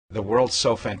The world's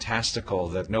so fantastical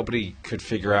that nobody could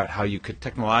figure out how you could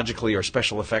technologically or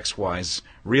special effects wise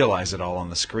realize it all on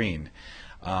the screen.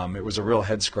 It was a real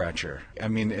head scratcher. I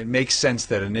mean, it makes sense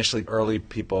that initially early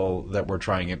people that were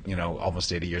trying it,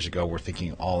 almost 80 years ago were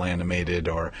thinking all animated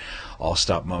or all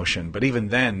stop motion. But even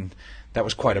then, that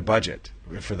was quite a budget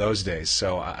for those days.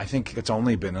 So I think it's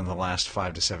only been in the last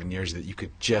 5 to 7 years that you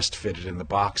could just fit it in the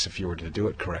box if you were to do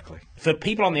it correctly. For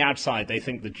people on the outside, they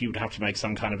think that you would have to make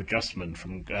some kind of adjustment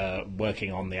from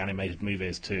working on the animated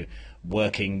movies to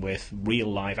working with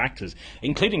real live actors,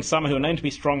 including some who are known to be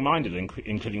strong-minded,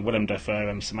 including Willem Dafoe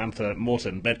and Samantha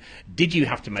Morton. But did you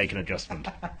have to make an adjustment?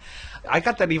 I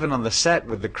got that even on the set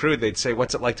with the crew. They'd say,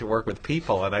 "What's it like to work with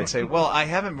people?" And I'd say, "Well, I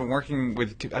haven't been working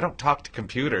with. I don't talk to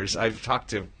computers. I've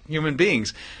talked to human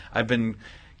beings. I've been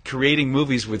creating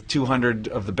movies with 200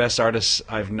 of the best artists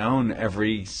I've known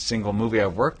every single movie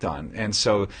I've worked on." And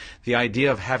so the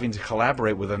idea of having to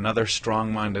collaborate with another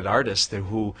strong-minded artist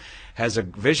who has a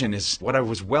vision is what I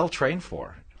was well trained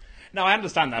for. No, I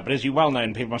understand that, but as you well know,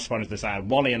 and people must have pointed this out,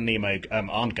 Wally and Nemo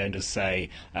aren't going to say,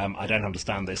 I don't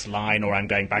understand this line, or I'm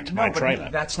going back to my trailer.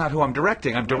 That's not who I'm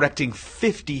directing. I'm directing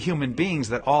 50 human beings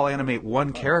that all animate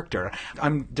one character.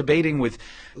 I'm debating with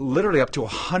literally up to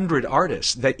 100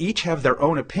 artists that each have their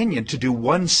own opinion to do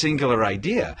one singular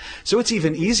idea. So it's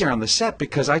even easier on the set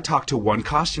because I talk to one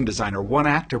costume designer, one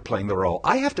actor playing the role.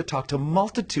 I have to talk to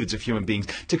multitudes of human beings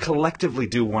to collectively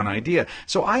do one idea.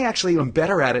 So I actually am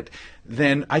better at it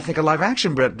than I think a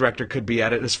live-action director could be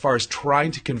at it as far as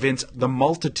trying to convince the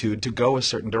multitude to go a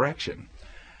certain direction.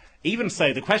 Even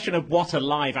so, the question of what a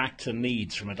live actor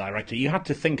needs from a director, you had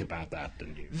to think about that,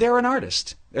 didn't you? They're an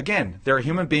artist. Again, they're a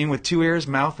human being with 2 ears,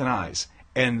 mouth, and eyes.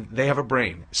 And they have a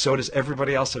brain. So does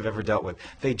everybody else I've ever dealt with.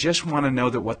 They just want to know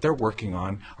that what they're working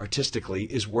on artistically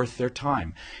is worth their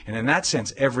time. And in that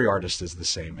sense, every artist is the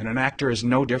same. And an actor is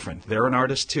no different. They're an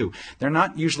artist too. They're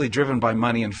not usually driven by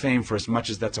money and fame for as much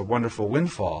as that's a wonderful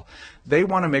windfall. They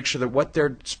want to make sure that what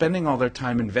they're spending all their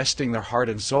time investing their heart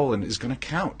and soul in is going to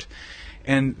count.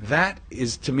 And that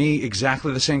is, to me,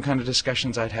 exactly the same kind of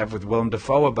discussions I'd have with Willem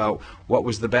Dafoe about what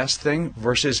was the best thing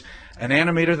versus an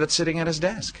animator that's sitting at his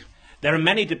desk. There are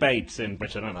many debates in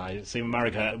Britain, and I see in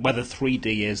America, whether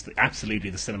 3D is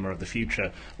absolutely the cinema of the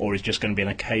future or is just going to be an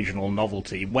occasional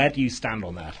novelty. Where do you stand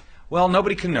on that? Well,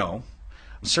 nobody can know.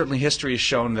 Certainly history has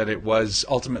shown that it was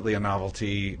ultimately a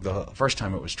novelty the first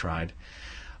time it was tried.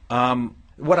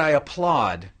 What I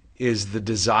applaud is the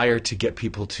desire to get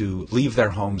people to leave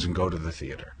their homes and go to the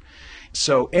theater.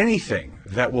 So anything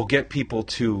that will get people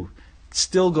to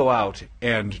still go out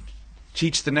and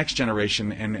teach the next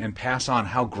generation and pass on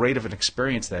how great of an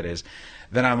experience that is,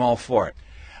 then I'm all for it.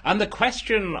 And the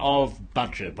question of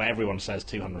budget, where everyone says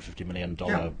 $250 million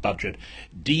budget,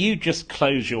 do you just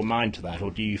close your mind to that, or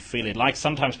do you feel it, like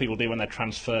sometimes people do when they're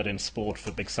transferred in sport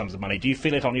for big sums of money, do you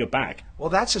feel it on your back? Well,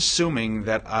 that's assuming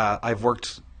that I've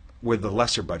worked with the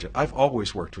lesser budget. I've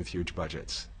always worked with huge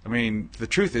budgets. I mean, the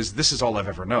truth is, this is all I've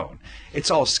ever known.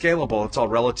 It's all scalable. It's all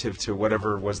relative to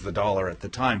whatever was the dollar at the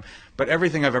time. But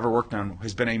everything I've ever worked on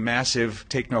has been a massive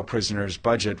take-no-prisoners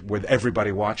budget with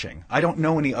everybody watching. I don't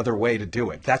know any other way to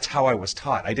do it. That's how I was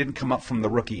taught. I didn't come up from the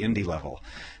rookie indie level.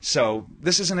 So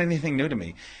this isn't anything new to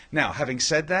me. Now, having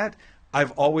said that,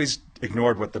 I've always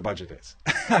ignored what the budget is.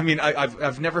 I mean,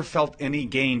 I've never felt any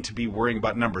gain to be worrying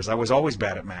about numbers. I was always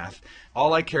bad at math.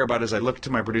 All I care about is I look to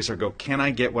my producer and go, can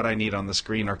I get what I need on the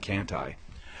screen or can't I?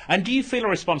 And do you feel a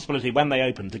responsibility when they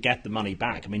open to get the money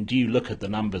back? I mean, do you look at the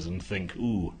numbers and think,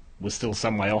 ooh, we're still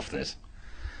some way off this?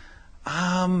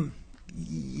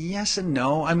 Yes and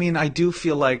no. I mean, I do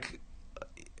feel like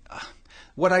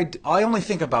I only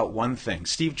think about one thing.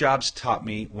 Steve Jobs taught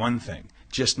me one thing.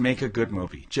 Just make a good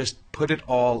movie. Just put it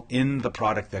all in the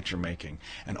product that you're making.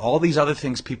 And all these other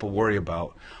things people worry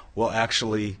about will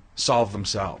actually solve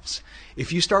themselves.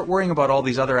 If you start worrying about all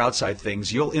these other outside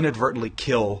things, you'll inadvertently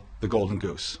kill the golden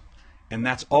goose. And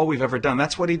that's all we've ever done.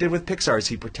 That's what he did with Pixar, is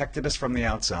he protected us from the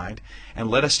outside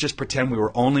and let us just pretend we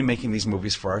were only making these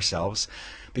movies for ourselves.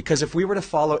 Because if we were to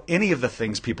follow any of the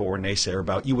things people were naysayer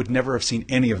about, you would never have seen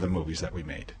any of the movies that we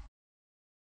made.